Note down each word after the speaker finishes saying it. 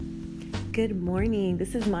Good morning.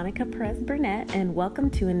 This is Monica Perez Burnett, and welcome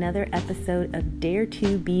to another episode of Dare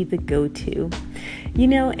to Be the Go-To. You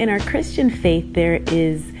know, in our Christian faith, there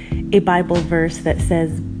is a Bible verse that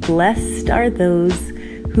says, "Blessed are those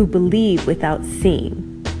who believe without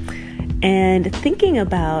seeing." And thinking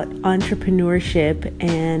about entrepreneurship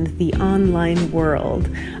and the online world,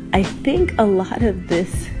 I think a lot of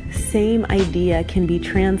this same idea can be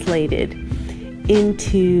translated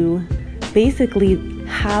into basically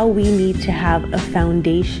how we need to have a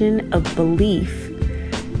foundation of belief,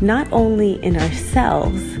 not only in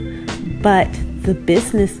ourselves, but the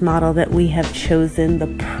business model that we have chosen, the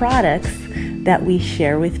products that we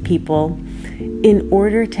share with people in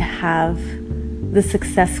order to have the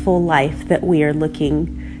successful life that we are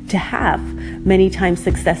looking to have. Many times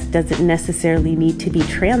success doesn't necessarily need to be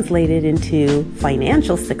translated into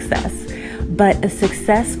financial success, but a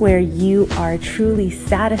success where you are truly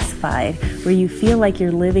satisfied, where you feel like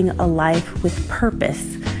you're living a life with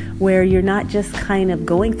purpose, where you're not just kind of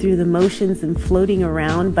going through the motions and floating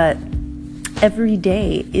around, but every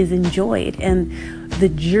day is enjoyed. And the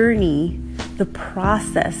journey, the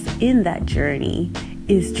process in that journey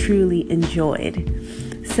is truly enjoyed.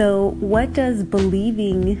 So what does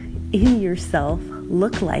believing in yourself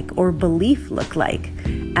look like, or belief look like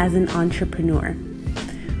as an entrepreneur?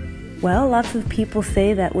 Well, lots of people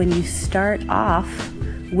say that when you start off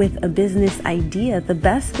with a business idea, the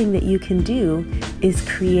best thing that you can do is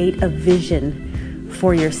create a vision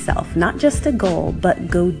for yourself. Not just a goal, but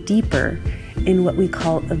go deeper in what we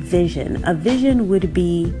call a vision. A vision would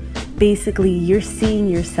be basically you're seeing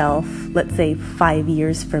yourself, let's say 5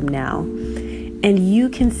 years from now, and you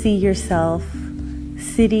can see yourself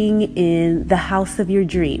sitting in the house of your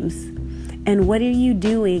dreams. And what are you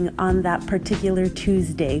doing on that particular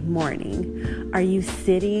Tuesday morning? Are you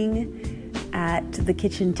sitting at the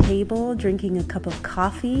kitchen table drinking a cup of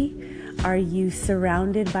coffee? Are you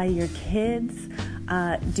surrounded by your kids?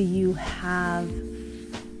 Do you have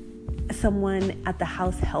someone at the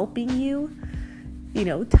house helping you,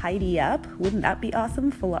 tidy up? Wouldn't that be awesome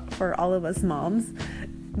for all of us moms?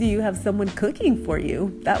 Do you have someone cooking for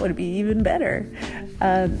you? That would be even better.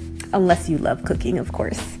 Unless you love cooking, of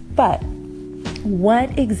course. But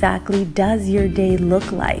what exactly does your day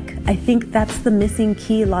look like? I think that's the missing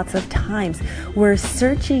key lots of times. We're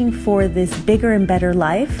searching for this bigger and better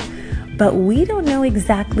life, but we don't know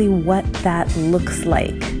exactly what that looks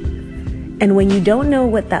like. And when you don't know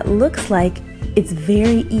what that looks like, it's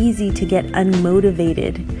very easy to get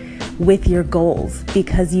unmotivated with your goals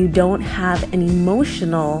because you don't have an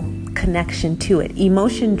emotional connection to it.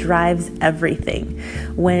 Emotion drives everything.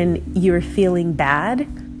 When you're feeling bad,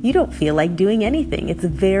 you don't feel like doing anything. It's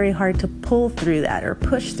very hard to pull through that or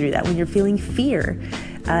push through that. When you're feeling fear,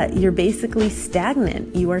 you're basically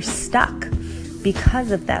stagnant. You are stuck because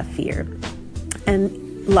of that fear.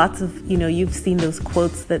 And lots of, you've seen those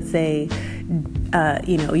quotes that say,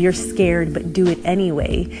 you're scared, but do it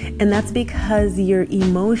anyway. And that's because your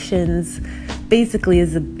emotions basically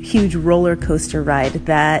is a huge roller coaster ride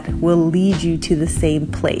that will lead you to the same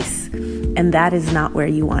place. And that is not where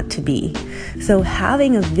you want to be. So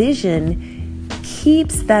having a vision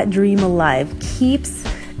keeps that dream alive, keeps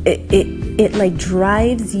it like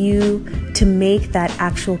drives you to make that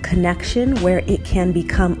actual connection where it can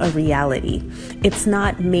become a reality. It's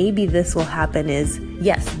not maybe this will happen, is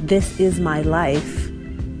yes, this is my life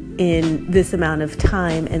in this amount of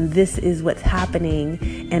time, and this is what's happening,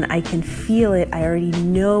 and I can feel it. I already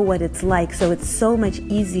know what it's like. So it's so much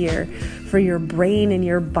easier for your brain and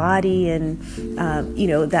your body and,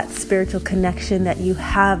 that spiritual connection that you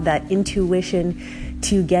have, that intuition,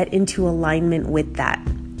 to get into alignment with that.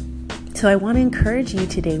 So I want to encourage you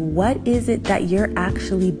today. What is it that you're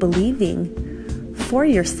actually believing for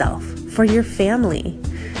yourself, for your family,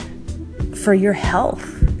 for your health,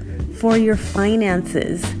 for your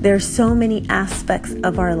finances? There's so many aspects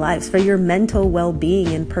of our lives, for your mental well-being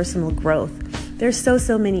and personal growth. There's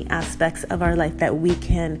so many aspects of our life that we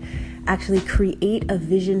can actually create a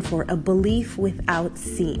vision for, a belief without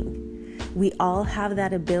seeing. We all have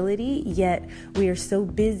that ability, yet we are so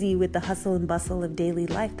busy with the hustle and bustle of daily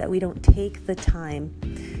life that we don't take the time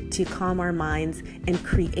to calm our minds and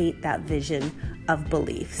create that vision of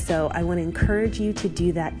belief. So I want to encourage you to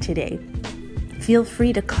do that today. Feel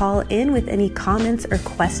free to call in with any comments or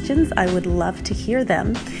questions. I would love to hear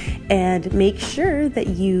them. And make sure that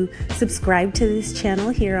you subscribe to this channel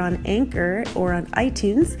here on Anchor or on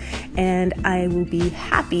iTunes. And I will be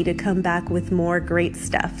happy to come back with more great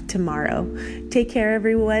stuff tomorrow. Take care,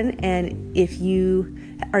 everyone. And if you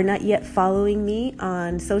are not yet following me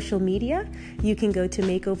on social media, you can go to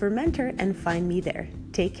Makeover Mentor and find me there.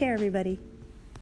 Take care, everybody.